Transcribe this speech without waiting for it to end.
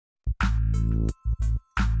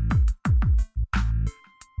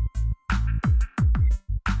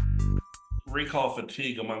recall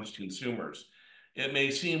fatigue amongst consumers. It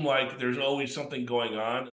may seem like there's always something going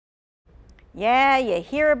on. Yeah, you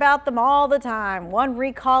hear about them all the time, one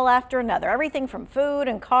recall after another. Everything from food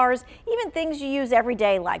and cars, even things you use every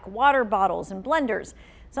day like water bottles and blenders.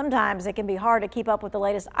 Sometimes it can be hard to keep up with the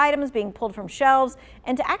latest items being pulled from shelves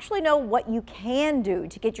and to actually know what you can do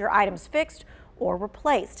to get your items fixed or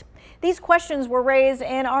replaced. These questions were raised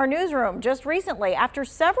in our newsroom just recently after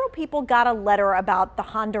several people got a letter about the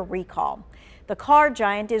Honda recall. The car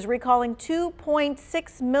giant is recalling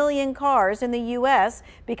 2.6 million cars in the U.S.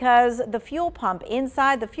 because the fuel pump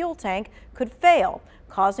inside the fuel tank could fail,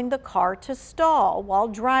 causing the car to stall while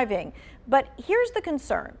driving. But here's the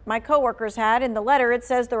concern my coworkers had in the letter. It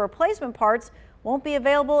says the replacement parts won't be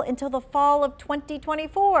available until the fall of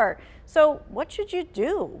 2024. So what should you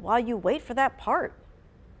do while you wait for that part?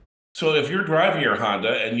 So if you're driving your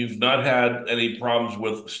Honda and you've not had any problems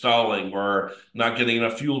with stalling or not getting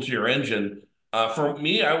enough fuel to your engine, for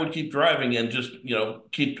me, I would keep driving and just,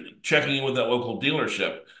 keep checking in with that local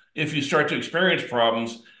dealership. If you start to experience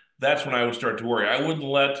problems, that's when I would start to worry. I wouldn't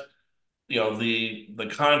let, the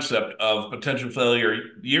concept of potential failure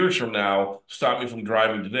years from now stop me from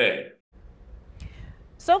driving today.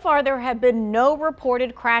 So far, there have been no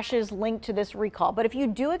reported crashes linked to this recall, but if you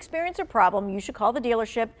do experience a problem, you should call the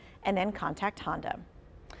dealership and then contact Honda.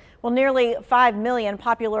 Well, nearly 5 million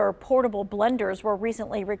popular portable blenders were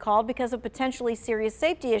recently recalled because of potentially serious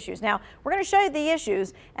safety issues. Now, we're going to show you the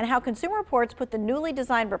issues and how Consumer Reports put the newly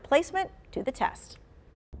designed replacement to the test.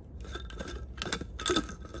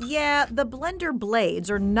 Yeah, the blender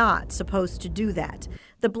blades are not supposed to do that.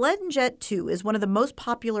 The BlendJet 2 is one of the most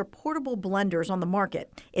popular portable blenders on the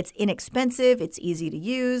market. It's inexpensive, it's easy to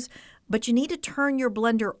use, but you need to turn your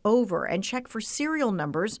blender over and check for serial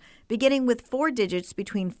numbers beginning with 4 digits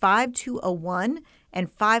between 5201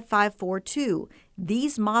 and 5542.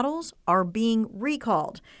 These models are being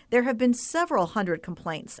recalled. There have been several hundred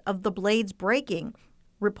complaints of the blades breaking,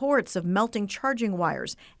 reports of melting charging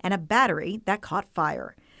wires, and a battery that caught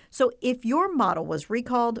fire. So if your model was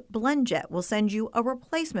recalled, BlendJet will send you a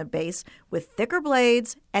replacement base with thicker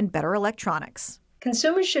blades and better electronics.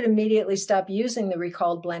 Consumers should immediately stop using the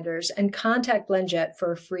recalled blenders and contact BlendJet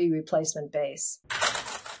for a free replacement base.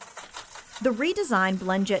 The redesigned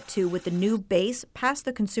BlendJet 2 with the new base passed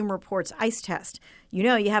the Consumer Reports ICE test. You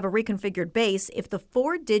know you have a reconfigured base if the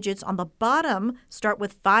 4 digits on the bottom start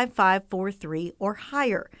with 5543 or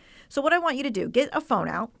higher. So what I want you to do, get a phone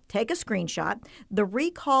out, take a screenshot. The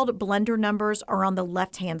recalled blender numbers are on the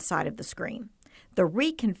left-hand side of the screen. The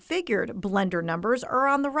reconfigured blender numbers are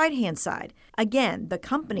on the right-hand side. Again, the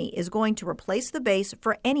company is going to replace the base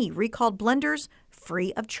for any recalled blenders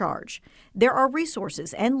free of charge. There are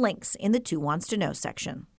resources and links in the Who Wants to Know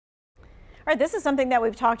section. All right, this is something that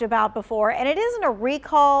we've talked about before, and it isn't a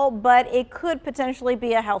recall, but it could potentially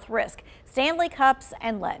be a health risk. Stanley cups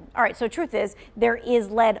and lead. All right, so truth is, there is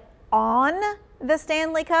lead on the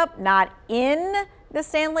Stanley Cup, not in the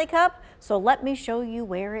Stanley Cup. So let me show you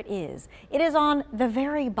where it is. It is on the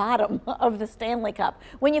very bottom of the Stanley Cup.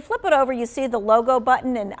 When you flip it over, you see the logo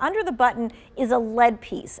button, and under the button is a lead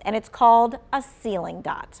piece, and it's called a sealing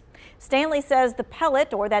dot. Stanley says the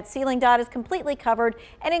pellet, or that sealing dot, is completely covered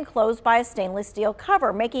and enclosed by a stainless steel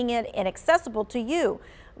cover, making it inaccessible to you.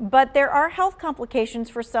 But there are health complications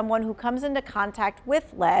for someone who comes into contact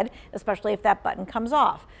with lead, especially if that button comes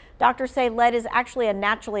off. Doctors say lead is actually a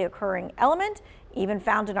naturally occurring element, even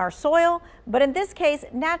found in our soil, but in this case,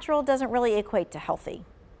 natural doesn't really equate to healthy.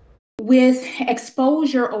 With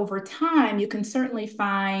exposure over time, you can certainly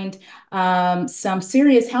find some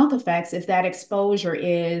serious health effects if that exposure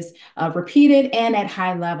is repeated and at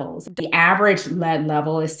high levels. The average lead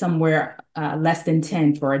level is somewhere less than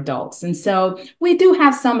 10 for adults. And so we do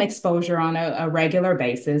have some exposure on a regular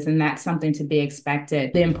basis, and that's something to be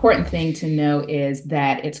expected. The important thing to know is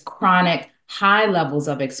that it's chronic, high levels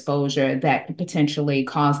of exposure that could potentially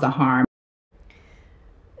cause the harm.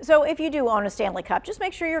 So if you do own a Stanley Cup, just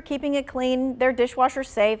make sure you're keeping it clean. They're dishwasher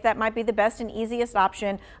safe. That might be the best and easiest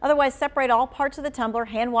option. Otherwise, separate all parts of the tumbler,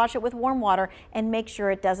 hand wash it with warm water, and make sure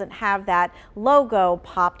it doesn't have that logo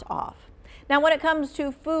popped off. Now, when it comes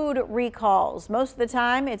to food recalls, most of the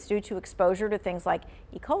time it's due to exposure to things like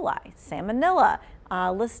E. coli, salmonella,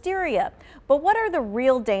 listeria. But what are the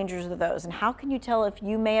real dangers of those, and how can you tell if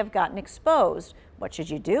you may have gotten exposed? What should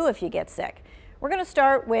you do if you get sick? We're going to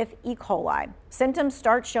start with E. coli. Symptoms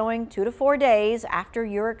start showing 2 to 4 days after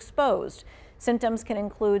you're exposed. Symptoms can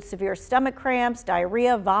include severe stomach cramps,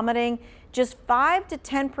 diarrhea, vomiting. Just 5 to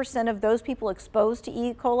 10% of those people exposed to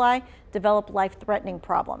E. coli develop life-threatening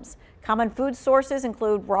problems. Common food sources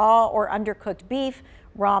include raw or undercooked beef,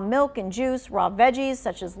 raw milk and juice, raw veggies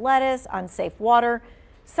such as lettuce, unsafe water.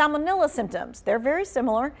 Salmonella symptoms, they're very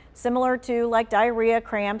similar to like diarrhea,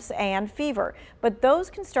 cramps, and fever, but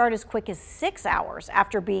those can start as quick as 6 hours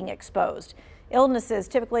after being exposed. Illnesses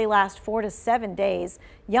typically last 4 to 7 days.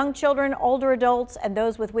 Young children, older adults, and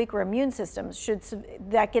those with weaker immune systems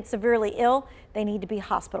that get severely ill, they need to be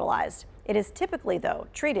hospitalized. It is typically, though,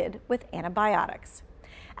 treated with antibiotics.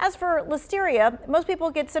 As for listeria, most people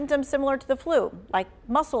get symptoms similar to the flu, like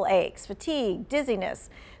muscle aches, fatigue, dizziness.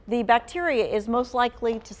 The bacteria is most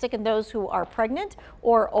likely to sicken those who are pregnant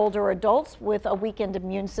or older adults with a weakened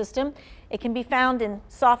immune system. It can be found in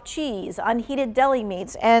soft cheese, unheated deli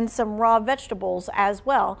meats, and some raw vegetables as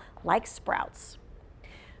well, like sprouts.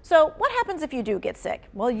 So what happens if you do get sick?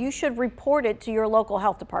 Well, you should report it to your local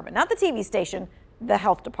health department, not the TV station, the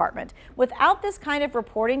health department. Without this kind of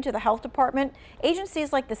reporting to the health department,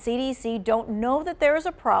 agencies like the CDC don't know that there is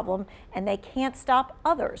a problem and they can't stop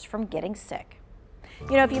others from getting sick.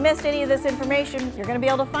 You know, if you missed any of this information, you're going to be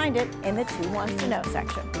able to find it in the 2 Wants to Know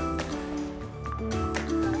section.